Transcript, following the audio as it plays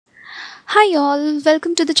Hi all,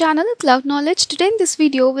 welcome to the channel Cloud Knowledge. Today in this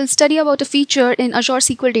video, we'll study about a feature in Azure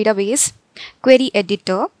SQL database, Query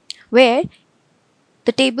Editor, where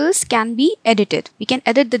the tables can be edited. We can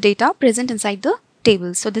edit the data present inside the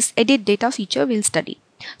tables. So this edit data feature we'll study.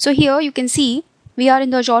 So here you can see we are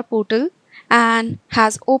in the Azure portal and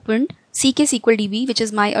has opened CK SQL DB, which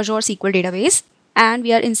is my Azure SQL database, and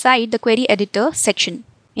we are inside the Query Editor section.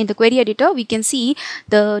 In the Query Editor, we can see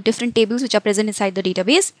the different tables which are present inside the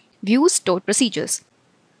database. Views, stored procedures.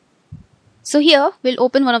 So here we'll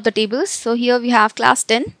open one of the tables. So here we have class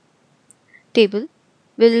 10 table.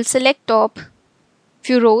 We'll select top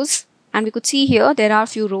few rows, and we could see here there are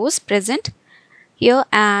few rows present here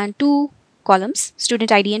and two columns,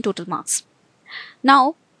 student ID and total marks.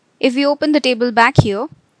 Now if we open the table back here,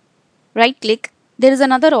 right click, there is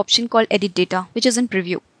another option called edit data, which is in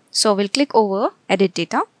preview. So we'll click over edit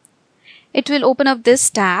data. It will open up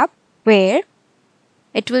this tab where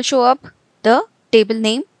it will show up the table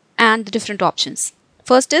name and the different options.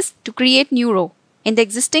 First is to create new row. In the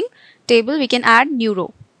existing table, we can add new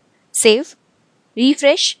row, save,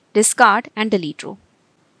 refresh, discard and delete row.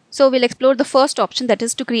 So we'll explore the first option, that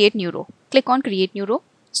is to create new row. Click on create new row,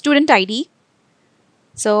 student ID.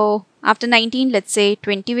 So after 19, let's say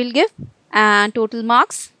 20 we'll give, and total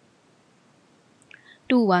marks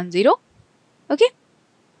 210. Okay,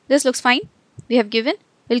 this looks fine. We have given.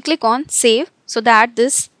 We'll click on save so that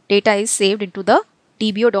this data is saved into the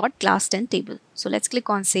dbo.class10 table. So let's click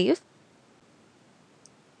on save.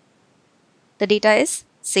 The data is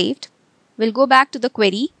saved. We'll go back to the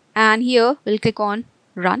query and here we'll click on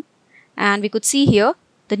run, and we could see here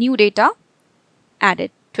the new data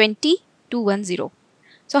added 20210.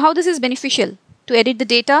 So how this is beneficial? To edit the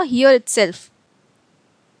data here itself.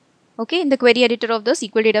 Okay, in the query editor of the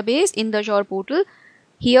SQL database in the Azure portal,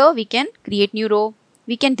 here we can create new row,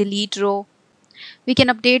 we can delete row, we can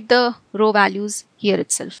update the row values here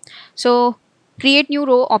itself. So create new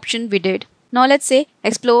row option we did. Now let's say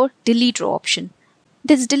explore delete row option.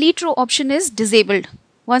 This delete row option is disabled.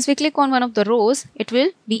 Once we click on one of the rows, it will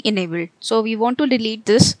be enabled. So we want to delete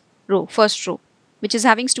this row, first row, which is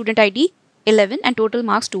having student ID 11 and total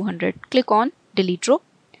marks 200. Click on delete row.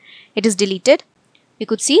 It is deleted. We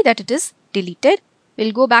could see that it is deleted.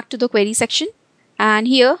 We'll go back to the query section. And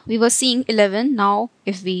here we were seeing 11. Now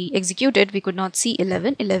if we execute it, we could not see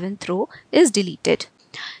 11. 11th row is deleted.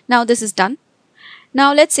 Now this is done.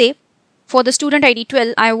 Now let's say for the student ID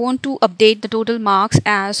 12, I want to update the total marks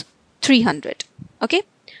as 300. Okay.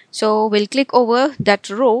 So we'll click over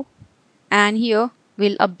that row and here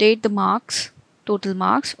we'll update the marks, total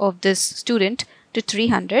marks of this student to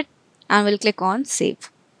 300, and we'll click on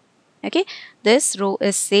save. Okay. This row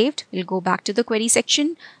is saved. We'll go back to the query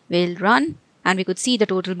section. We'll run. And we could see the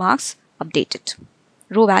total marks updated.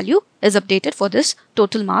 Row value is updated for this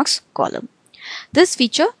total marks column. This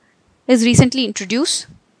feature is recently introduced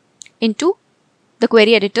into the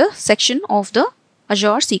query editor section of the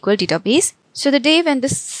Azure SQL database. So the day when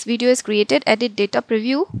this video is created, edit data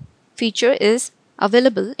preview feature is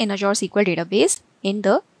available in Azure SQL database in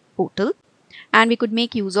the portal, and we could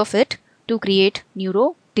make use of it to create new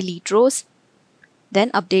row, delete rows,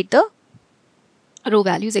 then update the row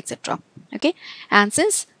values, etc. Okay, and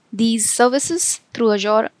since these services through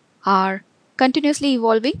Azure are continuously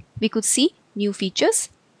evolving, we could see new features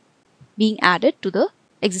being added to the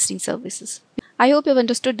existing services. I hope you've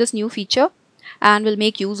understood this new feature and will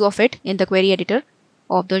make use of it in the query editor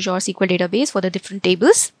of the Azure SQL database for the different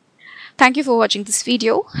tables. Thank you for watching this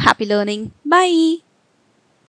video. Happy learning. Bye.